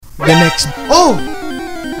the next... Oh!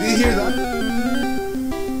 Did you hear that?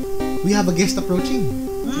 We have a guest approaching.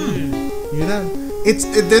 You know?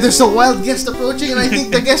 There's a wild guest approaching and I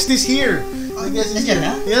think the guest is here. The guest is here.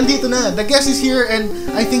 Nandito na. The guest is here and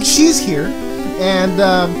I think she's here. And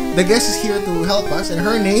the guest is here to help us and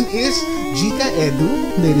her name is Jika Edu.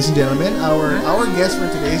 Ladies and gentlemen, our guest for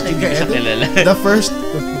today is Jika Edu. The first...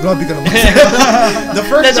 Grabe ka naman. The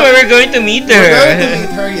first... That's where we're going to meet her. We're going to meet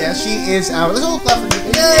her, yes. She is our... Let's all clap for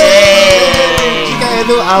Jika. Yay! Jika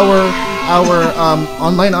Edu, our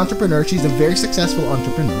online entrepreneur. She's a very successul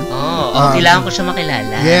entrepreneur. Kailangan ko siya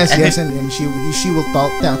makilala. Yes, and she will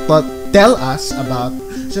tell us about.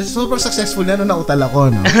 So super successful na nautal ako,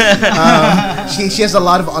 no. She has a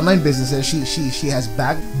lot of online businesses. She has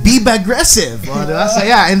Be Aggressive. So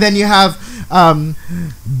yeah, and then you have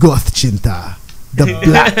Goth Chinta, the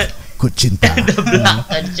Black Kuchinta. The Black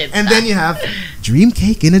Kuchinta. And then you have Dream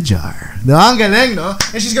Cake in a Jar. No, ang galing, no?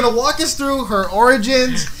 And she's gonna walk us through her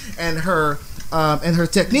origins and her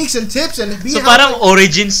techniques and tips and so parang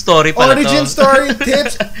origin story pala origin story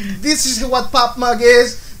tips. This is what Pop Mug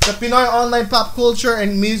is, the Pinoy online pop culture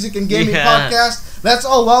and music and gaming podcast. Let's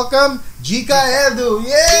all welcome Jika Edu.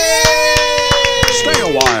 Yay! Stay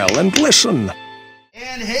a while and listen.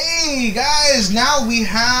 And hey guys, now we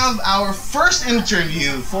have our first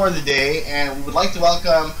interview for the day, and we would like to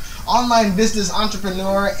welcome online business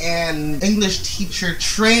entrepreneur and English teacher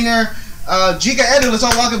trainer Jika Edu. Let's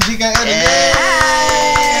all welcome Jika Edu.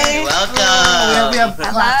 Hey, welcome. We have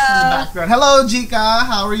claps in the background. Hello, Jika.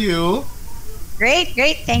 How are you? Great.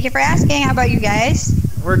 Thank you for asking. How about you guys?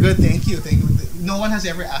 We're good. Thank you. No one has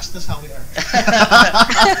ever asked us how we are.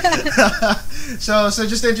 So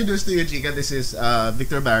just to introduce to you, Jika, this is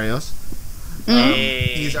Victor Barrios.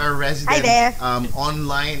 He's our resident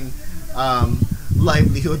online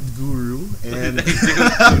livelihood guru and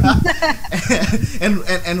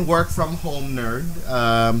work from home nerd.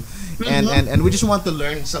 And we just want to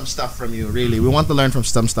learn some stuff from you. Really, we want to learn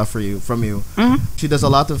some stuff from you. She does a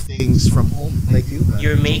lot of things from home, like you.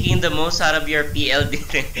 You're making the most out of your PLD,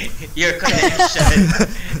 your connection.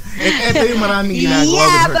 Ito yung maraming ginagawa Yeah,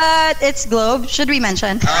 with her. but it's Globe. Should we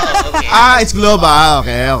mention? Oh, okay. It's global.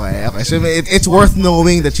 Okay. So it's worth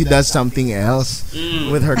knowing that she does something else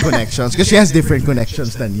with her connections because she has different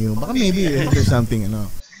connections than you. Baka maybe there's something, you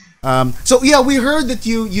know. So yeah, we heard that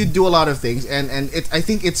you do a lot of things, and I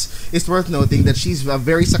think it's worth noting that she's a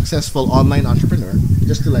very successful online entrepreneur.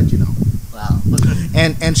 Just to let you know. Wow.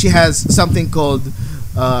 And she has something called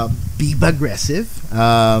Be Aggressive.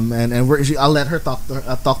 I'll let her talk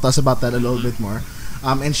to us about that a little bit more.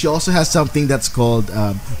 And she also has something that's called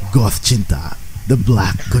Goth Chinta, the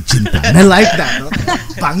Black Kuchinta. And I like that, no?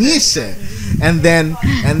 Pangis eh. And then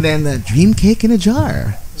Dream Cake in a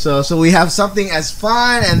Jar. So we have something as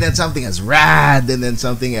fun, and then something as rad, and then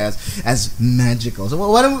something as magical. So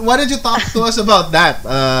why don't you talk to us about that,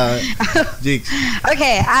 Jigs?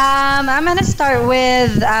 Okay, I'm gonna start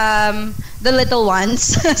with the little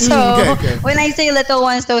ones. So okay. when I say little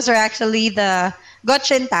ones, those are actually the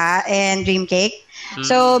Gotchinta and Dream Cake.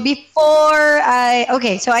 So before I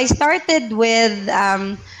started with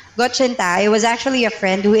Gotchinta. It was actually a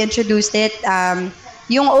friend who introduced it.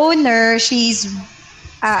 Yung owner, she's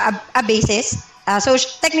a bassist. So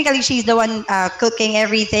technically, she's the one cooking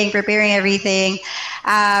everything, preparing everything.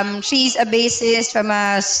 She's a bassist from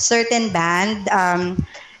a certain band,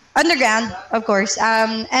 underground, of course.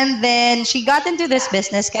 And then she got into this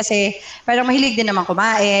business kasi parang mahilig din naman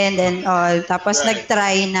kumain. And tapos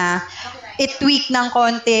nag-try na i-tweak ng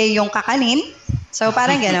konti yung kakanin. So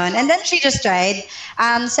parang ganon. And then she just tried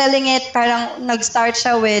selling it. Parang nag-start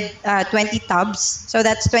siya with 20 tubs. So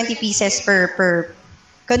that's 20 pieces per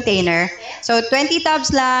container. So 20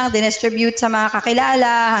 tubs lang, dinistribute sa mga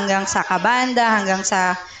kakilala, hanggang sa kabanda, hanggang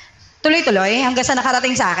sa tuloy-tuloy, hanggang sa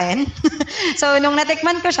nakarating sa akin. So nung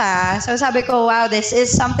natikman ko siya, so sabi ko, wow, this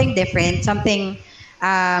is something different, something,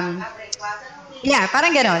 parang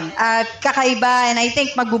ganon. Kakaiba, and I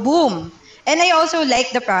think magbo-boom. And I also like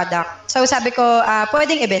the product. So sabi ko,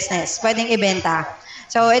 pwedeng i-business, pwedeng ibenta.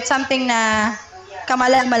 So it's something na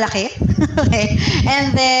malaki. Okay.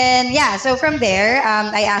 And then, so from there,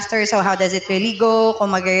 I asked her, so how does it really go?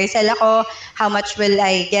 Kung mag-resell ako, how much will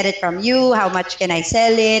I get it from you? How much can I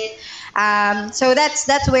sell it? So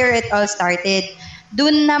that's where it all started.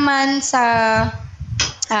 Dun naman sa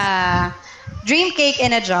Dream Cake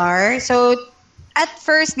in a Jar. So at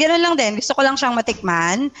first, gano'n lang din. Gusto ko lang siyang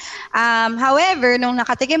matikman. However, nung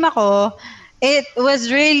nakatikim ako, it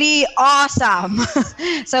was really awesome.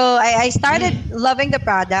 So I started loving the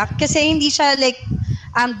product kasi hindi siya like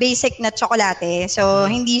basic na tsokolate. So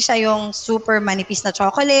hindi siya yung super manipis na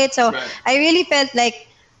chocolate. So I really felt like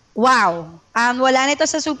Wow. Wala nito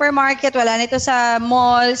sa supermarket, wala nito sa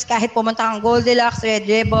malls, kahit pumunta kang Goldilocks, Red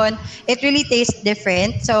Ribbon, it really tastes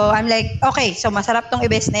different. So I'm like, okay, so masarap tong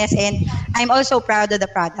i-business and I'm also proud of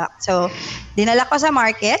the product. So dinala ko sa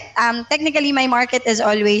market. Technically, my market is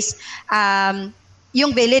always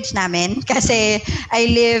yung village namin kasi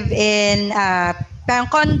I live in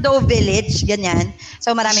parang condo village, ganyan.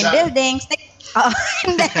 So maraming buildings.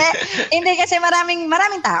 Hindi, hindi kasi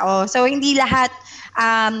maraming tao. So hindi lahat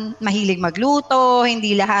mahilig magluto,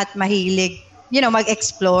 hindi lahat mahilig,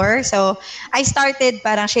 mag-explore. So, I started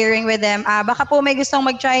parang sharing with them, baka po may gustong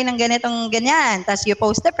mag-try ng ganitong ganyan. Tapos you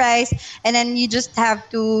post the price and then you just have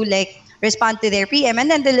to respond to their PM and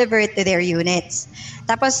then deliver it to their units.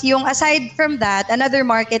 Tapos yung aside from that, another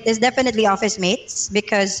market is definitely office mates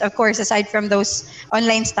because of course, aside from those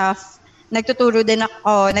online stuff, nagtuturo din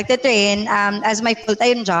ako, nagtitrain as my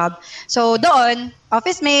full-time job. So doon,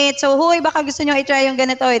 office mate, so huy, baka gusto nyo i-try yung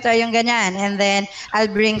ganito, i-try yung ganyan. And then I'll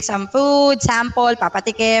bring some food, sample,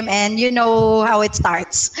 papatikim, and you know how it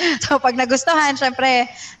starts. So pag nagustuhan, syempre,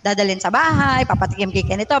 dadalhin sa bahay, papatikim kay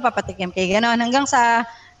ganito, papatikim kay ganon, hanggang sa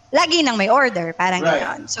lagi nang may order, parang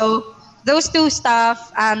ganon. So those two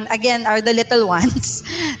stuff, again, are the little ones.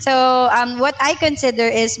 So what I consider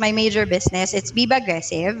is my major business, it's Biba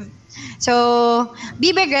Aggressive. So,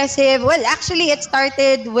 Biba Aggressive, well, actually, it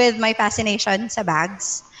started with my fascination sa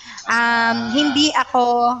bags. Hindi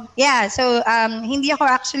ako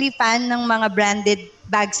actually fan ng mga branded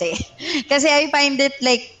bags eh. Kasi I find it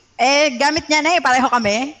gamit niya na pareho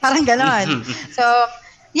kami. Parang ganon. So,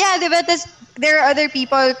 yeah, diba, there are other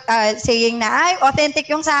people saying na, ay, authentic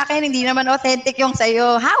yung sa akin, hindi naman authentic yung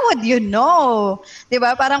sa'yo. How would you know?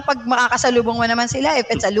 Diba, parang pag makakasalubong mo naman sila, if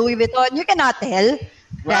it's a Louis Vuitton, you cannot tell.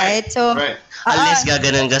 Right? So, unless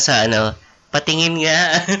gaganon ka sa patingin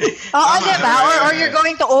nga. Oo, diba? Or you're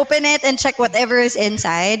going to open it and check whatever is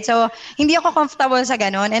inside. So, hindi ako comfortable sa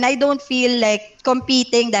ganon and I don't feel like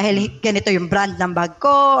competing dahil ganito yung brand ng bag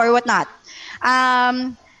ko or whatnot.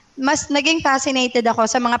 Mas naging fascinated ako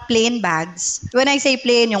sa mga plain bags. When I say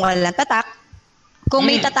plain, yung walang tatak. Kung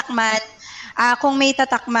may tatak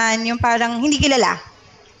man, yung parang hindi kilala.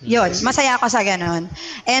 Yun, masaya ako sa ganon.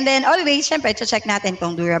 And then always, syempre, check natin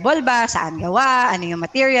kung durable ba, saan gawa, ano yung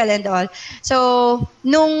material and all. So,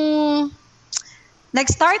 nung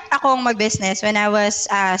nag-start akong mag-business when I was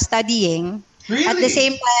studying, at the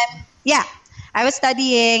same time, I was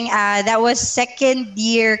studying, that was second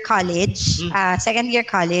year college.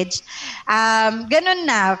 Ganun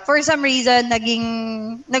na, for some reason,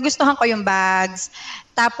 nagustuhan ko yung bags.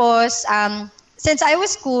 Tapos, since I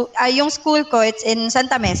was yung school ko, it's in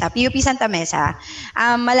Santa Mesa, PUP Santa Mesa.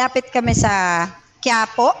 Malapit kami sa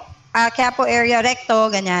Quiapo area, Recto,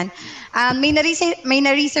 ganyan. May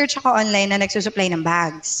na-research ako online na nagsusupply ng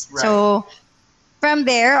bags. Right. So, from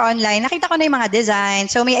there, online, nakita ko na yung mga design.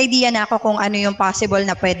 So, may idea na ako kung ano yung possible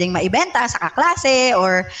na pwedeng maibenta sa kaklase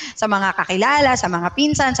or sa mga kakilala, sa mga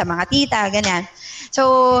pinsan, sa mga tita, ganyan.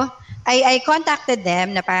 So, I contacted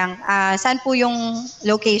them na parang, saan po yung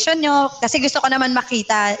location nyo? Kasi gusto ko naman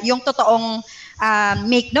makita yung totoong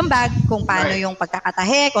make ng bag, kung paano yung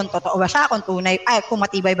pagkakatahe, kung totoo ba siya, kung tunay, kung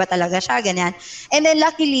matibay ba talaga siya, ganyan. And then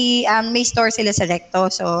luckily, may store sila sa Recto.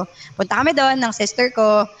 So, punta kami doon ng sister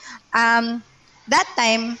ko. That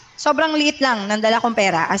time, sobrang liit lang ng dala kong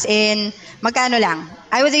pera. As in, magkano lang.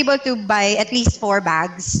 I was able to buy at least 4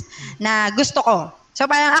 bags na gusto ko. So,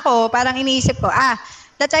 parang iniisip ko,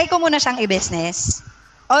 tatry ko muna siyang i-business.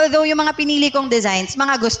 Although yung mga pinili kong designs,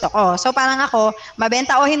 mga gusto ko. So parang ako,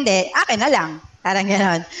 mabenta o hindi, akin na lang. Parang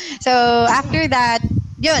gano'n. So after that,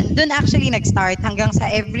 dun actually nag-start hanggang sa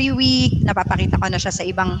every week, napapakita ko na siya sa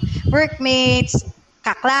ibang workmates,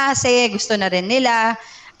 kaklase, gusto na rin nila.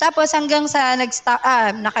 Tapos hanggang sa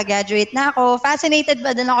nakagraduate na ako, fascinated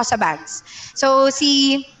ba din ako sa bags. So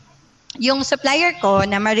yung supplier ko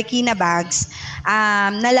na Marikina Bags,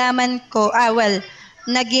 nalaman ko,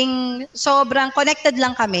 naging sobrang connected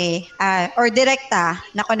lang kami or direkta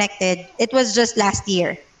na connected. It was just last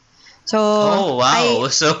year. So, oh, wow.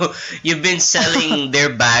 So, you've been selling their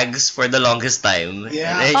bags for the longest time.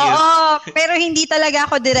 Yeah. Oo, pero hindi talaga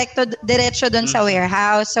ako diretso doon sa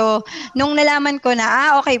warehouse. So, nung nalaman ko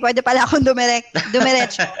na, okay, pwede pala akong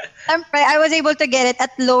dumiretso. I was able to get it at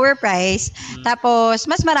lower price. Tapos,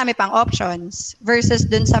 mas marami pang options versus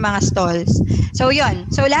dun sa mga stalls. So, yun.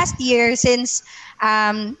 So, last year, since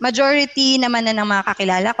majority naman na ng mga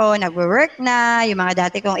kakilala ko, nagwo-work na, yung mga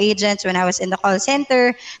dati kong agents when I was in the call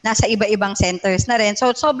center, nasa iba-ibang centers na rin.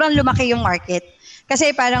 So, sobrang lumaki yung market.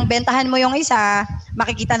 Kasi parang bentahan mo yung isa,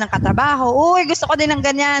 makikita ng katrabaho, uy, gusto ko din ng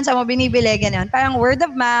ganyan, saan mo binibili, ganyan. Parang word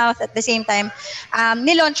of mouth. At the same time,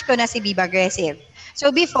 nilaunch ko na si Biba Aggressive. So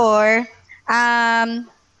before,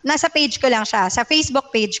 nasa page ko lang siya, sa Facebook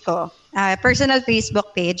page ko, personal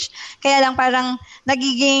Facebook page. Kaya lang parang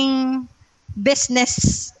nagiging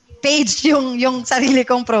business page yung sarili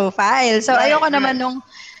kong profile. So ayoko naman nung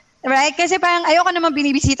right? Kasi parang ayoko naman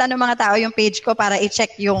binibisita ng mga tao yung page ko para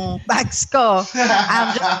i-check yung bags ko. Just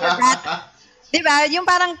for that. Diba? Yung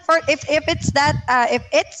parang if it's that if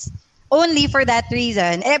it's only for that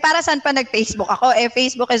reason, para saan pa nag-Facebook ako?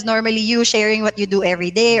 Facebook is normally you sharing what you do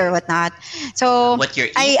every day or whatnot. So what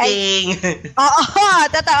you're eating. Oo,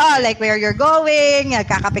 totoo. Like where you're going,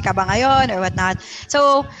 nagkakape ka ba ngayon or whatnot.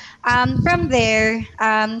 So from there,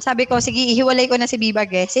 sabi ko, sige, ihiwalay ko na si Biba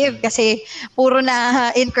Aggressive kasi puro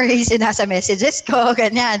na inquiries na sa messages ko,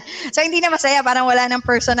 ganyan. So, hindi na masaya. Parang wala ng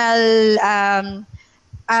personal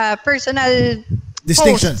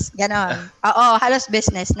distinction. Posts, ganon. Oo, halos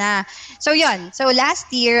business na. So, yun. So,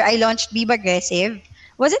 last year, I launched Biba Aggressive.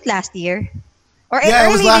 Was it last year? Or yeah,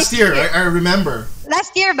 it was last year. I remember.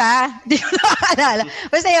 Last year ba? Di ko nakaalala.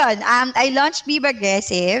 Basta yun, I launched Biba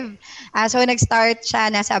Aggressive. So, nag-start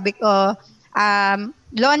siya na sabi ko,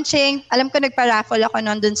 launching, alam ko nagpa-raffle ako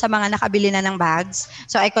noon dun sa mga nakabili na ng bags.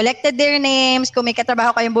 So, I collected their names. Kung may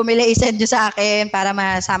katrabaho kayong bumili, isend nyo sa akin para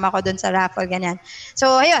masama ko dun sa raffle, ganyan.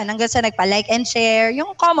 So, ayun, hanggang sa nagpa-like and share,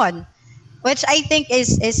 yung common. Which I think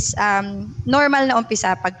is normal na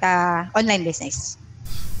umpisa pagka online business.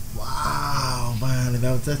 Wow, man,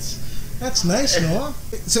 that's nice, no?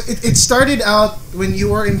 So it started out when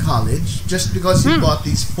you were in college, just because you bought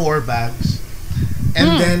these 4 bags,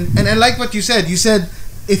 and then I like what you said. You said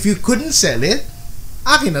if you couldn't sell it,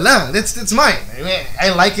 akin na lang. It's mine. I mean,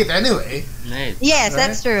 I like it anyway. Nice. Yes, right?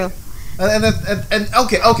 That's true. And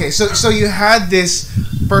okay. So you had this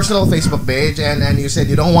personal Facebook page, and you said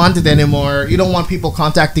you don't want it anymore. You don't want people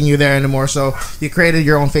contacting you there anymore. So you created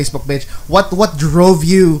your own Facebook page. What drove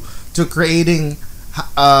you to creating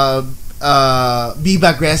Biba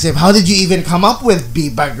Aggressive? How did you even come up with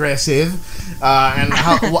Biba Aggressive? And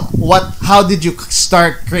how did you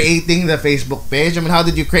start creating the Facebook page? I mean, how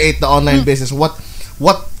did you create the online business? What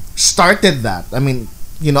started that? I mean,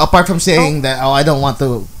 apart from saying that, I don't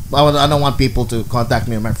want people to contact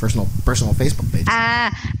me on my personal Facebook page.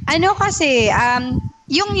 Kasi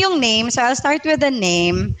yung name, so I'll start with the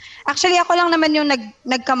name. Actually, ako lang naman yung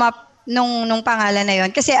nag-come up nung pangalan na yon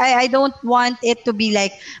kasi I don't want it to be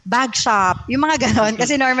like bag shop, yung mga ganon,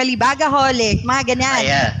 kasi normally bagaholic, mga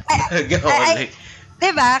ganyan. Bagaholic.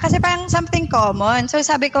 Diba? Kasi parang something common. So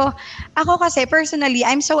sabi ko, ako kasi personally,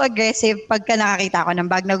 I'm so aggressive pagka nakakita ko ng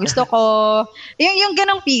bag na gusto ko. Yung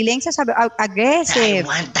ganong feeling. So sabi, aggressive. I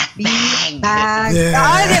want that bag. Yeah.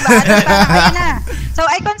 Oo, diba? Ayun na. So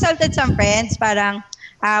I consulted some friends, parang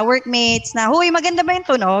workmates na, huy, maganda ba yung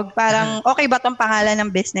tunog? Parang, okay ba tong pangalan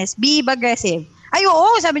ng business? Biba Aggressive. Ay,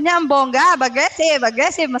 oo, sabi niya, ang bongga,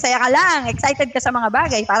 aggressive, masaya ka lang, excited ka sa mga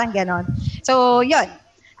bagay, parang ganon. So, yun.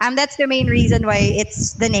 That's the main reason why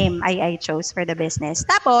it's the name I chose for the business.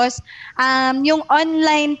 Tapos, yung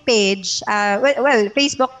online page,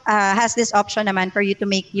 Facebook has this option naman for you to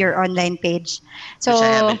make your online page. So, which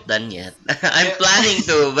I haven't done yet. I'm planning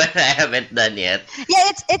to, but I haven't done yet. Yeah,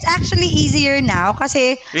 it's actually easier now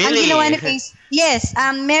kasi really? ang ginawa ni Facebook, yes,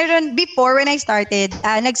 meron before when I started,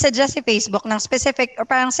 nagsuggest si Facebook ng specific or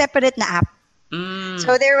parang separate na app.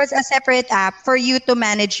 So there was a separate app for you to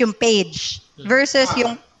manage yung page versus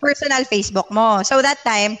yung personal Facebook mo. So that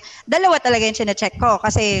time, dalawa talaga yung sinecheck ko.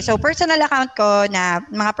 Kasi, so personal account ko na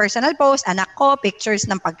mga personal posts, anak ko, pictures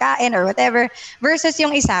ng pagkain or whatever, versus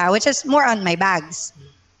yung isa, which is more on my bags.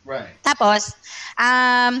 Right. Tapos,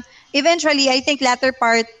 eventually, I think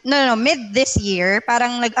mid this year,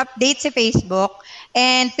 parang nag-update si Facebook,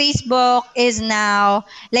 and Facebook is now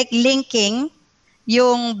like linking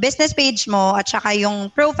yung business page mo at saka yung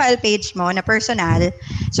profile page mo na personal.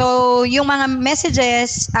 So, yung mga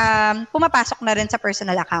messages, pumapasok na rin sa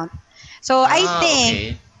personal account. So, I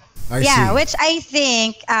think, okay. Which I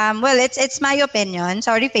think, it's my opinion.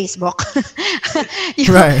 Sorry, Facebook.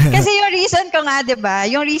 Right. Kasi yung reason ko nga, diba?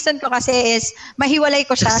 Yung reason ko kasi is, mahiwalay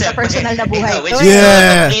ko siya sa personal na buhay ko. Which is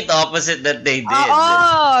the complete opposite that they did.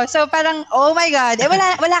 Oo. So, parang, oh my God.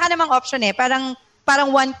 Wala ka namang option eh. Parang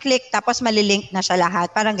one click tapos malilink na siya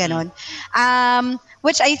lahat. Parang ganon.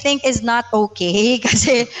 Which I think is not okay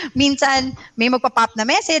kasi minsan may magpa-pop na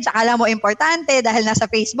message, akala mo importante dahil nasa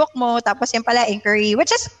Facebook mo, tapos yung pala inquiry, which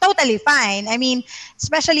is totally fine. I mean,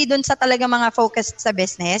 especially dun sa talaga mga focused sa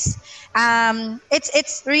business,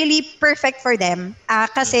 it's really perfect for them.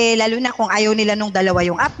 Kasi lalo na kung ayaw nila nung dalawa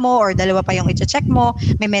yung app mo or dalawa pa yung i-check mo,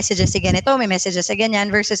 may messages si ganito, may messages si ganyan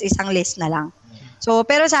versus isang list na lang. So,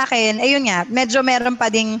 pero sa akin, ayun nga, medyo meron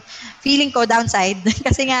pa ding feeling ko downside.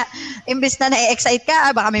 Kasi nga, imbes na na-excite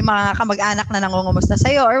ka, baka may mga kamag-anak na nangungumusta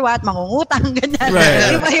sa'yo or what, mangungutang, ganyan.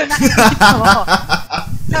 Right. Iba yung nakikita mo.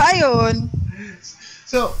 So, ayun.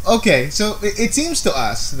 So, okay. So, it seems to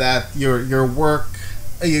us that your work,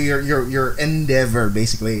 your endeavor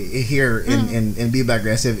basically here in Be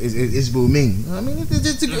Aggressive is booming. I mean,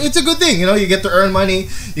 it's a good thing. You get to earn money,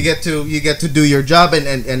 you get to do your job and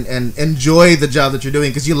enjoy the job that you're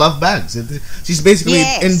doing because you love bags. She's basically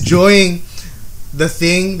enjoying the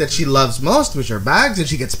thing that she loves most, which are bags, and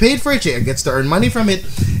she gets paid for it. She gets to earn money from it,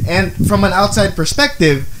 and from an outside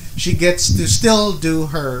perspective, she gets to still do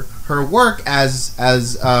her work as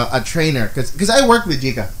a trainer because I work with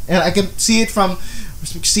Jika and I can see it from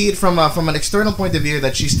an external point of view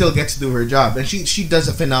that she still gets to do her job, and she does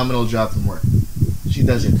a phenomenal job from work. She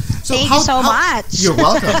does it. So Thank you so much. You're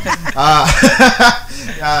welcome.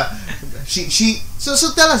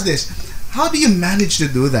 So tell us this: how do you manage to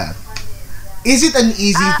do that? Is it an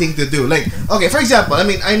easy thing to do? Like, okay, for example, I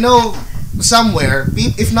mean, I know somewhere,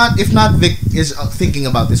 if not Vic is thinking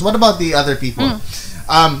about this. What about the other people?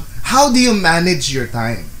 How do you manage your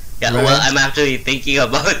time? Yeah, right? well, I'm actually thinking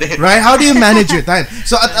about it. Right? How do you manage your time?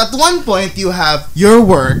 So at one point you have your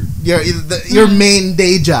work, your main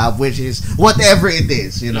day job, which is whatever it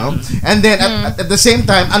is, and then at the same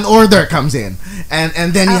time an order comes in,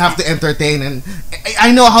 and then you have to entertain, and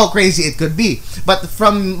I know how crazy it could be, but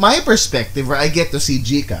from my perspective, where I get to see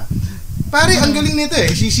Jika, pare, ang galing nito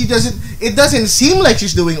eh. She doesn't seem like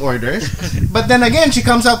she's doing orders. But then again, she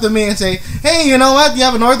comes up to me and say, hey, you know what? You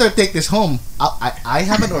have an order, take this home. I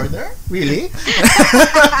have an order? Really?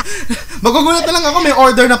 Magugulat na lang ako, may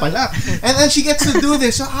order na pala. And then she gets to do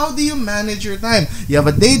this. So how do you manage your time? You have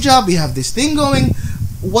a day job, you have this thing going.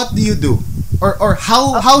 What do you do? Or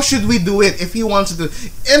how should we do it if he wants to do?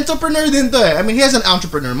 Entrepreneur din to eh. I mean, he has an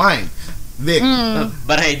entrepreneur mind. Vic.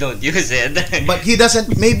 But I don't use it. But he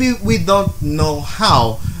doesn't. Maybe we don't know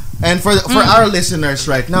how. And for our listeners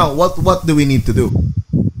right now, what do we need to do?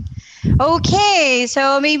 Okay,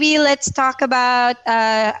 so maybe let's talk about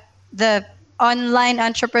the online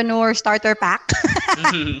entrepreneur starter pack.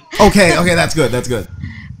 Okay, that's good.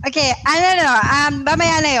 Okay,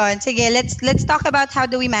 mamaya na yun. Sige, let's talk about how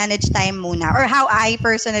do we manage time muna, or how I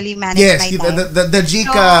personally manage my time. the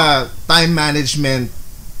Jika time management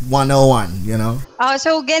 101, Oh,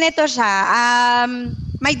 so ganito siya.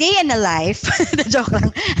 My day in a life. The joke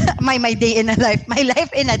lang. My day in a life. My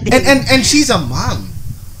life in a day. And she's a mom.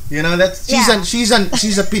 She's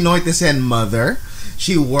a Pinoy Tesen mother.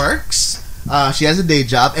 She works. She has a day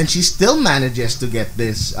job, and she still manages to get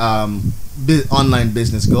this online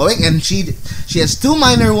business going. And she has 2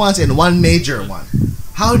 minor ones and 1 major one.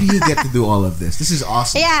 How do you get to do all of this? This is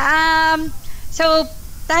awesome. Yeah. So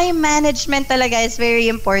time management talaga is very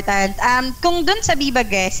important. Kung dun sa Be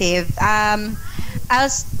Aggressive, I'll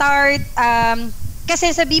start,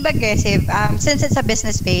 kasi sa Be Aggressive, since it's a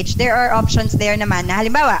business page, there are options there naman na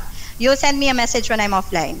halimbawa, you'll send me a message when I'm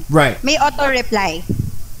offline. Right. May auto-reply.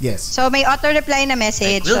 Yes. So may auto-reply na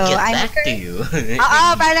message. We'll so get back to you.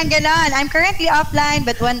 Parang ganon. I'm currently offline,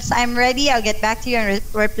 but once I'm ready, I'll get back to you and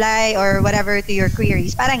reply or whatever to your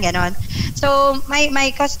queries. Parang ganon. So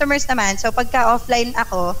my customers naman, so pagka offline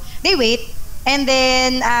ako, they wait. And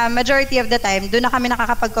then, majority of the time, doon na kami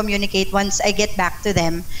nakakapag-communicate once I get back to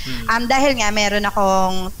them. Dahil nga, meron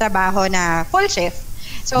akong trabaho na full shift.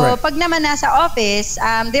 So, pag naman nasa office,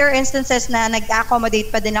 there are instances na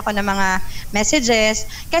nag-accommodate pa din ako ng mga messages.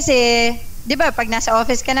 Kasi, di ba, pag nasa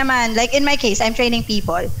office ka naman, like in my case, I'm training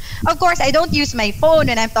people. Of course, I don't use my phone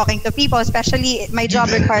when I'm talking to people, especially my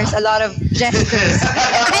job requires a lot of gestures.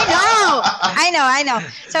 I know.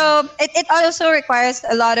 So, it also requires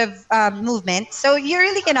a lot of movement. So, you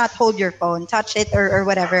really cannot hold your phone, touch it, or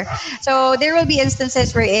whatever. So, there will be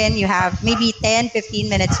instances wherein you have maybe 10-15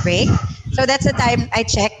 minutes break. So, that's the time I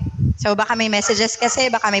check. So, baka may messages kasi,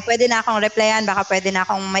 baka may pwede na akong replyan, baka pwede na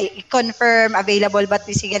akong may confirm, available, but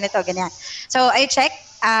busy ganito, ganyan. So, I check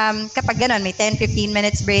kapag ganon, may 10-15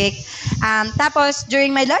 minutes break. Tapos,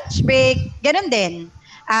 during my lunch break, ganon din.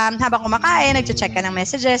 Habang kumakain, nag-check ka ng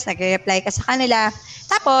messages, nag-reply ka sa kanila.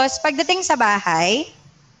 Tapos, pagdating sa bahay,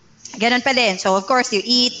 ganon pa din. So, of course, you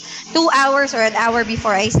eat 2 hours or an hour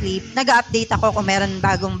before I sleep. Nag-update ako kung meron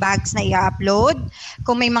bagong bags na i-upload,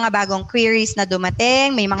 kung may mga bagong queries na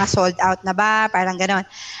dumating, may mga sold out na ba, parang ganon.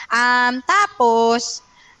 Tapos,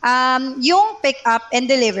 yung pick up and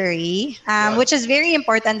delivery, which is very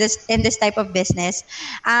important in this type of business,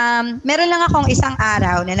 meron lang akong isang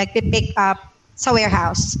araw na nagpipick up sa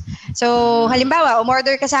warehouse. So, halimbawa,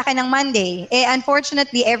 umorder ka sa akin ng Monday.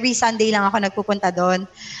 Unfortunately, every Sunday lang ako nagpupunta doon.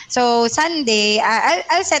 So, Sunday,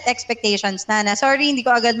 I'll set expectations na sorry, hindi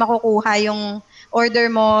ko agad makukuha yung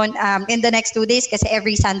order mo in the next 2 days kasi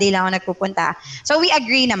every Sunday lang ako nagpupunta. So, we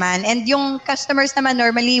agree naman. And yung customers naman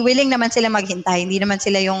normally, willing naman sila maghintay. Hindi naman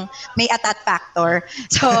sila yung may atat factor.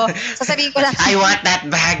 So, sasabihin ko lang, I want that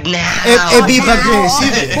bag now. Viva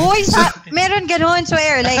Grace. Uy, meron ganun,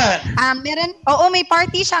 swear. Like, may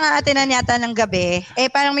party siya nga atinan yata ng gabi.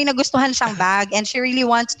 Parang may nagustuhan siyang bag and she really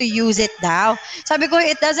wants to use it daw. Sabi ko,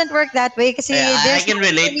 it doesn't work that way kasi I can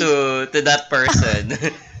relate to that person.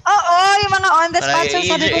 Oo, yung mga on the spot. So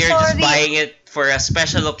sabi ko, you're sorry. just buying it for a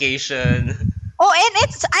special occasion. Oh, and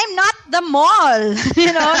I'm not the mall.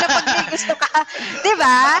 Na pag may gusto ka.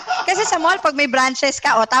 Diba? Kasi sa mall, pag may branches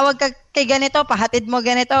ka, tawag ka kay ganito, pahatid mo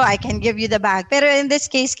ganito, I can give you the bag. Pero in this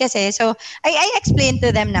case kasi, so, I explained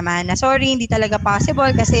to them naman na sorry, hindi talaga possible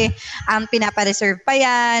kasi pinapa-reserve pa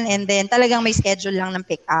yan and then talagang may schedule lang ng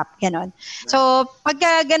pick-up. Ganon. So,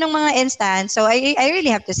 pagka ganong mga instance, so I really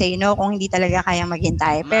have to say no kung hindi talaga kayang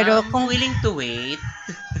maghintay. Pero kung willing to wait.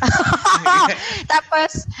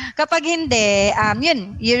 Tapos, kapag hindi,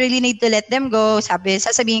 you really need to let them go.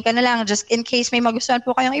 Sasabihin ka na lang, just in case may magustuhan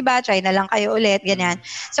po kayong iba, try na lang kayo ulit, ganyan.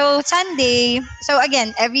 So, Sunday, so again,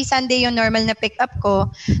 every Sunday yung normal na pick up ko.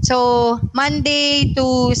 So, Monday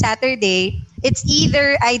to Saturday, it's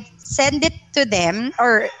either I send it to them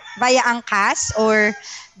or via Angkas or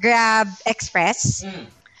Grab Express.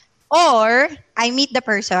 Or I meet the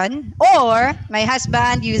person, or my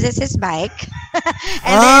husband uses his bike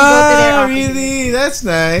and then go to their office. Really? That's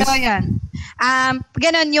nice. So, yan.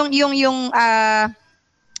 Ganon yung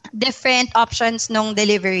different options nung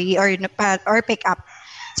delivery or pick up.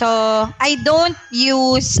 So, I don't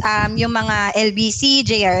use yung mga LBC,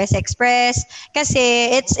 JRS Express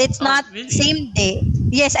kasi it's not really? Same day.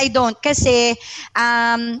 Yes, I don't kasi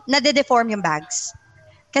nade-deform yung bags.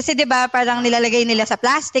 Kasi 'di ba parang nilalagay nila sa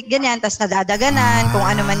plastic ganyan tapos nadadaganan kung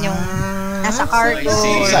ano man yung nasa cargo.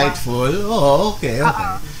 Insightful. Oh, okay.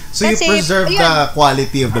 So Kasi, you preserve the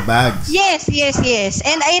quality of the bags. Yes.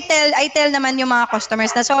 And I tell naman yung mga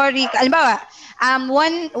customers na sorry. Halimbawa,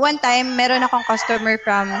 one time meron akong customer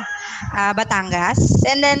from Batangas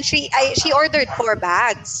and then she ordered 4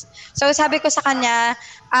 bags. So sabi ko sa kanya,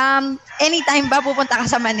 anytime ba pupunta ka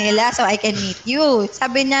sa Manila so I can meet you?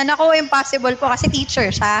 Sabi niya, naku, impossible po kasi teacher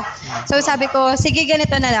siya. So sabi ko, sige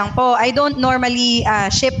ganito na lang po. I don't normally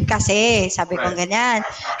ship kasi. Sabi ko ganyan.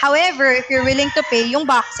 However, if you're willing to pay yung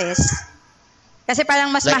boxes, kasi parang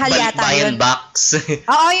mas like mahal yata yun. box.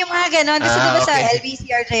 Oo, yung mga ganon. Kasi diba sa okay. LBC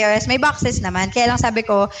or JRS, may boxes naman. Kaya lang sabi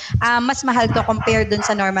ko, mas mahal to compare dun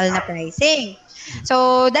sa normal na pricing.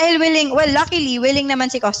 So, dahil luckily, willing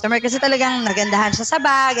naman si customer kasi talagang nagandahan siya sa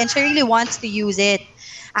bag and she really wants to use it.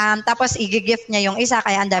 Tapos, i-gift niya yung isa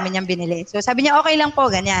kaya ang dami niyang binili. So, sabi niya, okay lang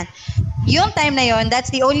po, ganyan. Yung time na yon,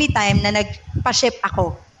 that's the only time na nagpa-ship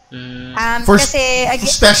ako. Kasi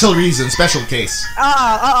special reason, special case.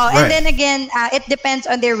 Oo. Right. And then again, it depends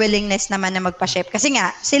on their willingness naman na magpa-ship. Kasi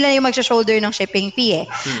nga, sila yung mag-shoulder ng shipping fee eh.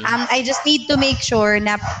 I just need to make sure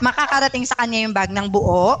na makakarating sa kanya yung bag ng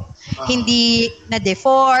buo, hindi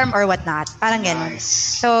na-deform or whatnot. Parang ganun.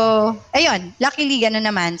 So, ayun. Luckily, ganun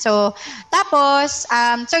naman. So, tapos,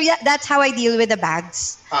 that's how I deal with the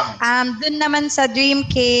bags. Dun naman sa Dream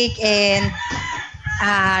Cake and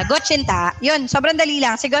Gotchinta, yun, sobrang dali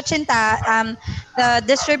lang. Si Gotchinta, the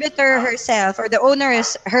distributor herself or the owner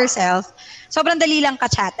herself, sobrang dali lang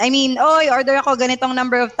ka-chat. I mean, order ako ganitong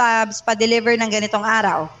number of tabs, pa-deliver ng ganitong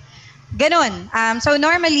araw. Ganon. So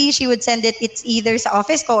normally, she would send it's either sa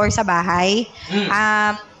office ko or sa bahay.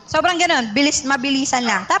 Sobrang ganon. Mabilisan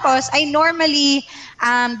lang. Tapos, I normally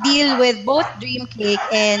deal with both Dream Cake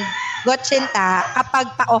and Gotchinta kapag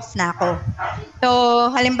pa-off na ako. So,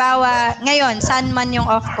 halimbawa, ngayon, saan man yung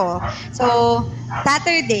off ko. So,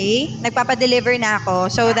 Saturday, nagpapadeliver na ako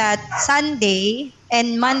so that Sunday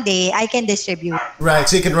and Monday, I can distribute. Right,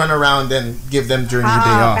 so you can run around and give them during your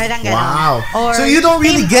day off. Wow. Or so you don't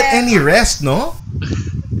really get any rest, no?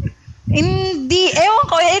 Hindi. Ewan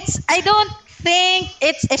ko, I don't think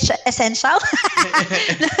it's essential.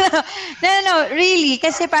 No, really.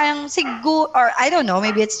 Kasi parang siguro, or I don't know,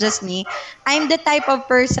 maybe it's just me. I'm the type of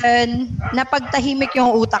person na pagtahimik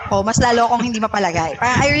yung utak ko, mas lalo akong hindi mapalagay.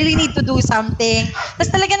 Parang I really need to do something.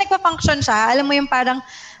 Tapos talaga nagpa-function siya. Alam mo yung parang,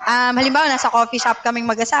 halimbawa, nasa coffee shop kaming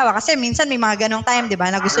mag-asawa. Kasi minsan may mga ganong time, di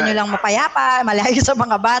ba, na gusto nyo lang mapayapa, malayo sa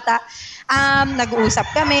mga bata. Nag-uusap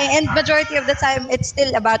kami. And majority of the time, it's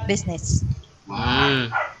still about business. Mm.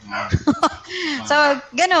 So,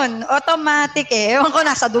 ganun. Automatic eh. Ewan ko,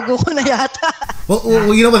 nasa dugo ko na yata.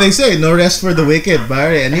 Well, you know what they say, no rest for the wicked,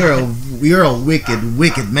 Barry. And you're a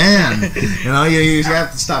wicked man. You know, you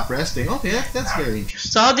have to stop resting. Okay, that's very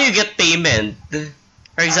interesting. So how do you get payment?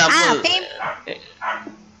 For example,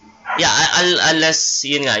 yeah, unless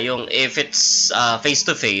yun nga, yung if it's face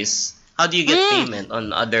to face, how do you get payment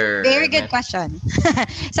on other? Very good question.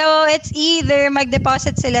 So it's either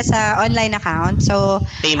mag-deposit sila sa online account. So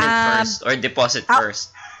payment first or deposit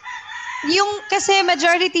first? Yung kasi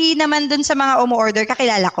majority naman dun sa mga umu-order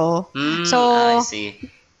kakilala ko. So I see.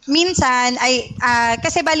 Minsan ay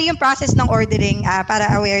kasi bali yung process ng ordering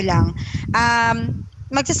para aware lang.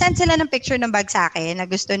 Magsasend sila ng picture ng bag sa akin na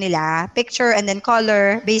gusto nila, picture and then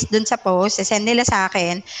color based dun sa post, send nila sa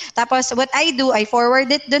akin. Tapos what I do, I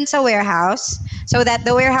forward it dun sa warehouse so that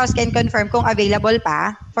the warehouse can confirm kung available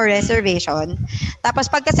pa for reservation.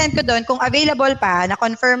 Tapos pagka-send ko dun, kung available pa,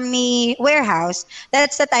 na-confirm ni warehouse,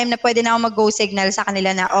 that's the time na pwede na ako mag-go signal sa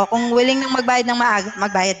kanila na, kung willing nang magbayad ng maaga,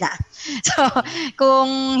 magbayad na. So,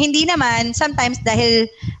 kung hindi naman, sometimes dahil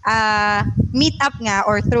meet up nga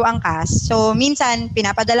or through Angkas, so minsan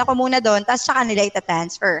pinapadala ko muna doon, tapos sa kanila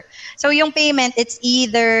ita-transfer. So yung payment, it's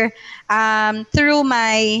either through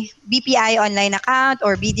my BPI online account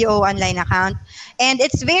or BDO online account. And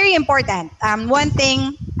it's very important. One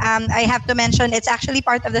thing I have to mention, it's actually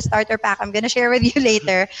part of the starter pack I'm gonna share with you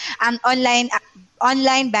later,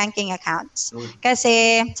 online banking accounts.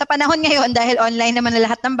 Kasi sa panahon ngayon, dahil online naman na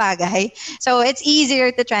lahat ng bagay, so it's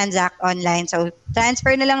easier to transact online. So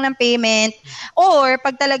transfer na lang ng payment, or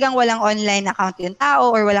pag talagang walang online account yung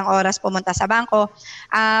tao or walang oras pumunta sa bangko,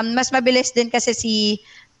 mas mabilis din kasi si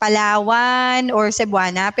Palawan or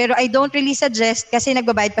Cebuana, pero I don't really suggest kasi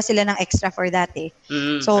nagbabayad pa sila ng extra for that eh.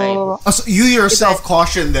 So you yourself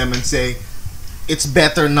caution them and say it's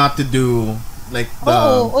better not to do like the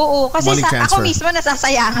kasi money transfer. ako mismo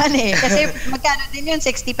nasasayangan eh. Kasi magkano din yun?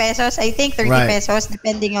 60 pesos, I think 30 pesos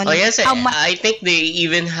depending on how much. I think they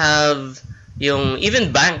even have even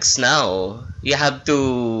banks now, you have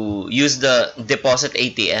to use the deposit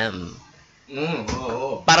ATM.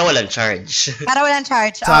 Para walang charge.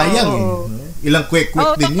 Sayang eh. Ilang quick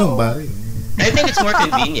din yung pare. I think it's more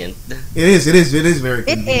convenient. It is very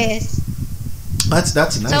convenient. It is. That's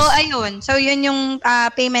nice. So ayun. So yun yung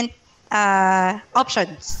payment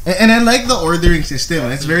options. And I like the ordering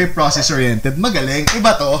system. It's very process-oriented. Magaling.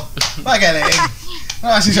 Iba to. Magaling.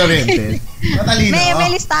 Process-oriented. Matalino.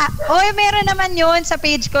 May lista. Meron naman yun sa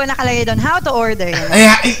page ko nakalagay doon. How to order.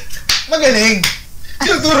 Ay, magaling.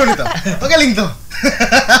 Sinuturo nito. Magaling to.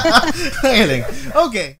 Magaling. Okay.